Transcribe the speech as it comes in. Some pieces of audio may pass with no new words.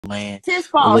land It's his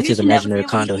fault. with He his should never imaginary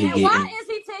get what he condo he did. getting. Why is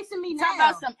he texting me now? Talk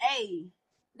about some A.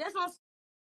 That's what I'm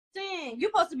saying. You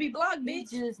supposed to be blocked,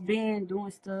 bitch. You just been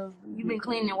doing stuff. You been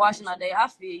cleaning and washing all day. I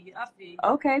feel you.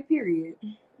 Okay, period.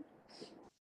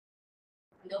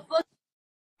 The fuck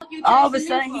you All of a texting me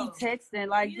sudden he for? texting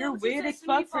like you're what you weird as texting me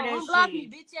fuck for that Unblock me,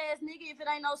 shit. bitch ass nigga, if it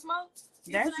ain't no smoke.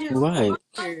 That's If it ain't just no Right.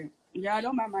 smoke. Y'all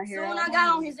don't mind my hair. So when I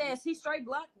got on his ass, he straight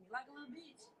blocked me like a little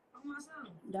bitch. On my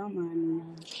son. Don't mind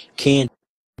me. Ken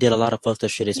did a lot of fucked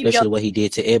up shit, especially what he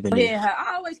did to Ebony. Yeah,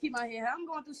 I always keep my head high. I'm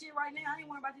going through shit right now. I ain't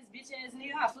worried about this bitch ass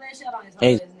nigga. I flash out on his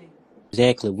whole ass nigga.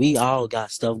 Exactly. We all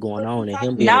got stuff going on, and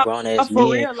him being a Now, grown ass for man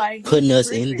real, like putting us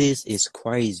tripping. in this is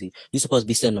crazy. You supposed to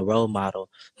be setting a role model.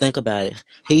 Think about it.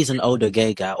 He's an older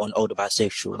gay guy or an older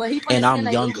bisexual, But he and I'm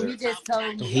finna younger. He just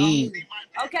told me. He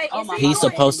Okay, he's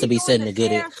supposed to be setting a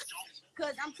good.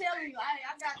 Cause I'm telling you,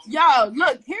 I got you. Y'all,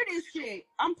 look, hear this shit.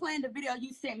 I'm playing the video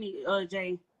you sent me,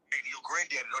 Jay. Hey, your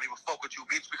granddaddy don't even fuck with you,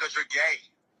 bitch, because you're gay.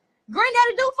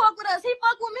 Granddaddy do fuck with us. He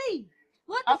fuck with me.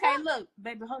 What the fuck? Look,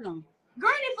 baby, hold on.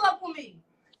 Granny fuck with me.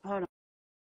 Hold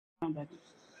on, baby.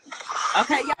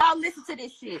 Okay, y'all listen to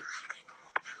this shit.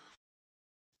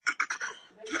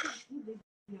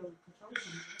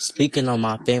 Speaking on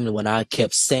my family when I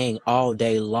kept saying all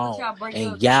day long,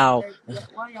 and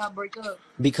why y'all break up?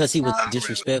 Because he was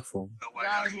disrespectful.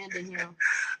 Y'all handed him.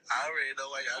 I already know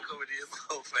why y'all coming in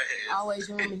so fast. Always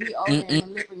remember he older and a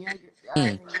little younger.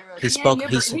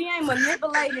 He ain't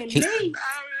manipulating me.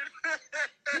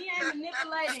 He ain't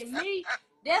manipulating me.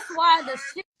 That's why the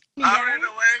shit me.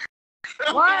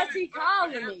 Why is he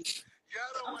calling me?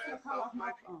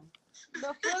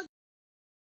 The fuck?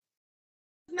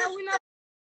 No, we not.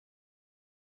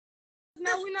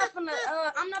 No, we not finna.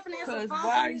 I'm not finna answer the phone.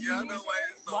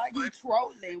 Why you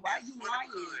trolling? Why you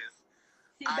lying?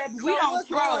 See, baby, we don't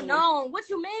troll. Going on? What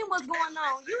you mean? What's going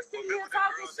on? You sitting here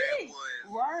talking shit.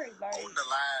 Right, like. On the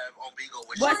live on Bigo,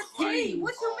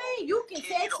 What you mean? You can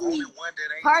text me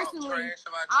personally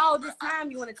all this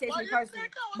time. You want to text me personally,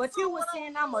 but you was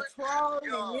saying I'm a troll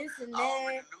and this and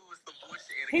that.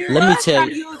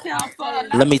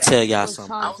 Let me tell y'all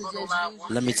something.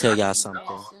 Let me tell y'all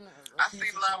something.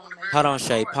 Hold on,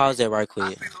 Shay. Pause that right quick.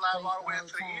 I seen the live all the way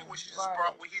until the end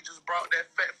when he just brought that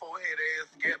fat forehead ass,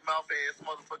 get mouth ass,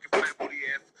 motherfucking flat booty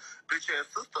ass, bitch ass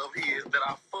sister of his that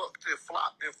I fucked and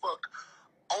flopped and fucked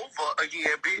over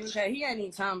again, bitch. Okay, he ain't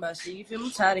even talking about shit. You feel me?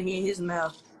 I'm tired of hearing his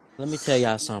mouth. Let me tell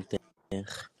y'all something.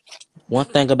 One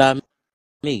thing about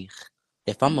me,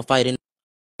 if I'm gonna fight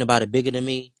anybody bigger than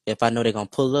me, if I know they're gonna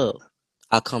pull up,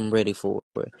 I come ready for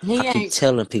it. I keep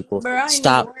telling people,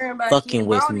 stop fucking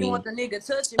with me.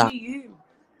 Stop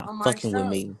fucking with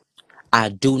me. I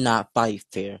do not fight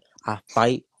fair. I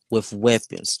fight with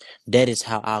weapons. That is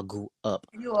how I grew up.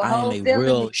 I am a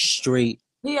real street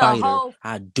fighter.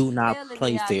 I do not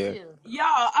play fair. Y'all,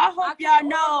 I hope y'all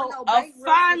know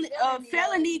a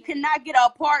felony cannot get an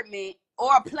apartment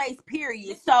or a place,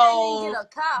 period. So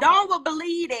don't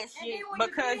believe that shit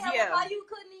because why you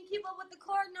couldn't even keep up with the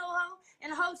car, no hoe,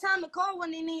 and the whole time the car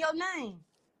wasn't even in your name.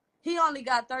 He only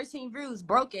got 13 views,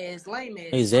 broke ass, lame ass.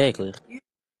 Exactly.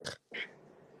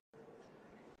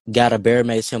 Gotta bear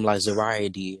mace him like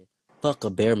Zariah did. Fuck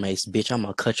a bear mace, bitch. I'm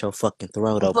gonna cut your fucking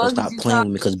throat open. Stop playing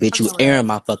with me, cause bitch, you airing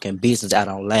my fucking business out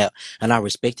on loud. And I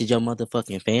respected your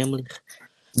motherfucking family.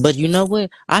 But you know what?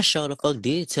 I sure the fuck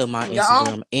did tell my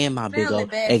Instagram and my big O.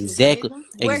 Exactly.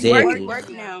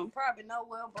 Working now. Probably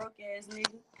nowhere, broke ass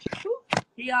nigga.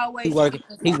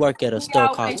 He work at a store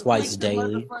called Twice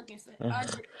Daily.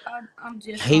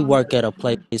 He work at a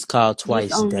place called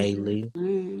Twice Daily.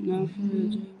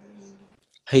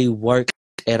 He work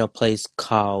at a place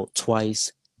called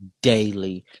Twice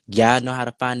Daily. Y'all know how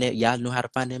to find that? Y'all know how to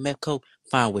find that meth code?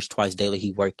 Find which Twice Daily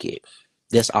he work at.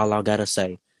 That's all I gotta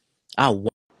say. I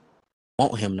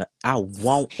want him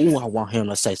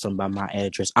to say something about my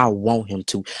address. I want him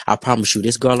to. I promise you,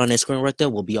 this girl on that screen right there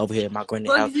will be over here at my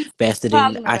granny's house faster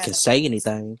than I can say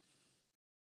anything.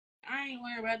 I ain't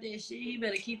worried about that shit. He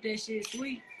better keep that shit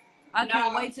sweet. I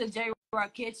can't wait till Jayy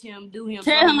catch him, do him.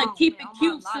 Tell him to keep it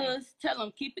cute, sis. Tell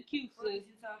him keep it cute, sis.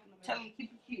 Tell him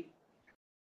keep it cute.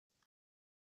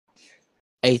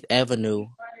 8th Avenue.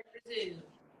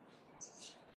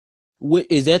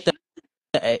 Is that the?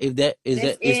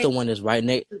 It's the one that's right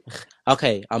next.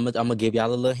 Okay, I'm gonna give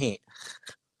y'all a little hint.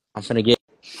 I'm finna give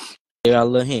y'all a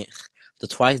little hint. The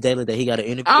Twice Daily that he got an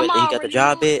interview at, that he got the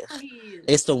job at.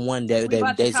 It's the one that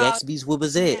Zaxby's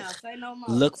was at.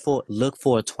 Look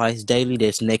for a Twice Daily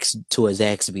that's next to a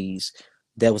Zaxby's.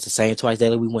 That was the same Twice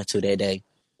Daily we went to that day.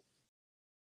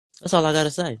 That's all I gotta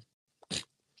say.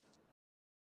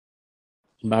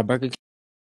 My Burger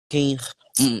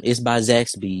It's by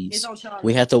Zaxby's. It's on Charlotte.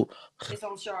 We have to. It's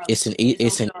on Charlotte.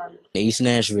 It's in East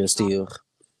Nashville still.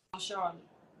 On Charlotte.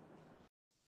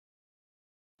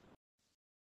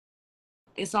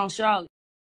 It's on Charlotte.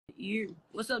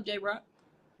 What's up, Jayy Rock?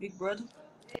 Big brother.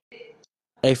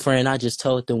 Hey friend, I just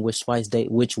told them which twice they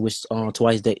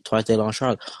on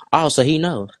Charlotte. Oh, so he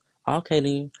knows. Okay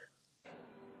then.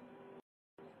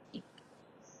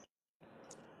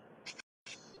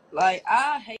 Like,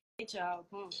 I hate y'all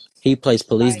punks. He plays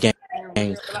police Like,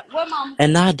 games. like, what mama?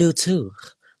 And I do too.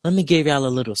 Let me give y'all a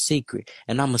little secret,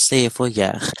 and I'm gonna say it for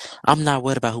y'all. I'm not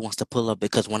worried about who wants to pull up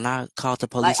because when I called the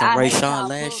police Like, on I Ray hate Sean y'all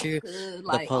last punks, year, cause, the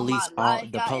like, on my life, the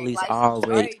y'all act police like some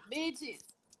already. straight bitches.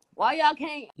 Why y'all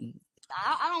can't?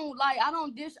 I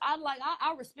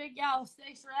respect y'all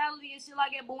sexuality and shit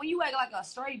like that. But when you act like a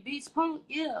straight bitch punk,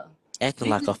 yeah, Acting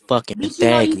like a bitch, fucking bitch, you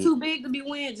know you faggot. too big to be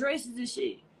wearing dresses and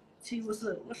shit. See what's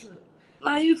up? What's up?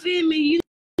 Like you feel me? You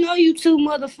know you too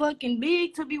motherfucking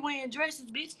big to be wearing dresses,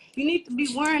 bitch. You need to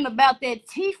be worrying about that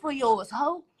teeth of yours,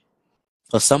 ho.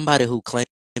 For somebody who claims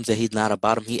that he's not a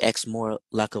bottom, he acts more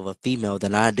like of a female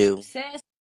than I do.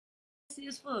 Sassy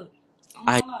as fuck. On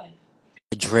my I life.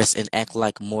 dress and act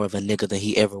like more of a nigga than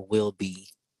he ever will be.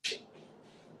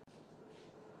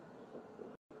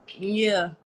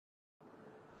 Yeah.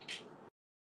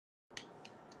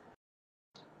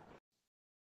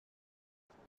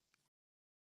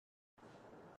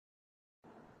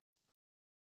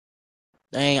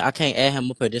 Dang, I can't add him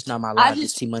up here. This not my I live. This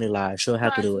just T Money live. Sure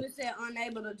have to tried do to it. say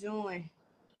unable to join.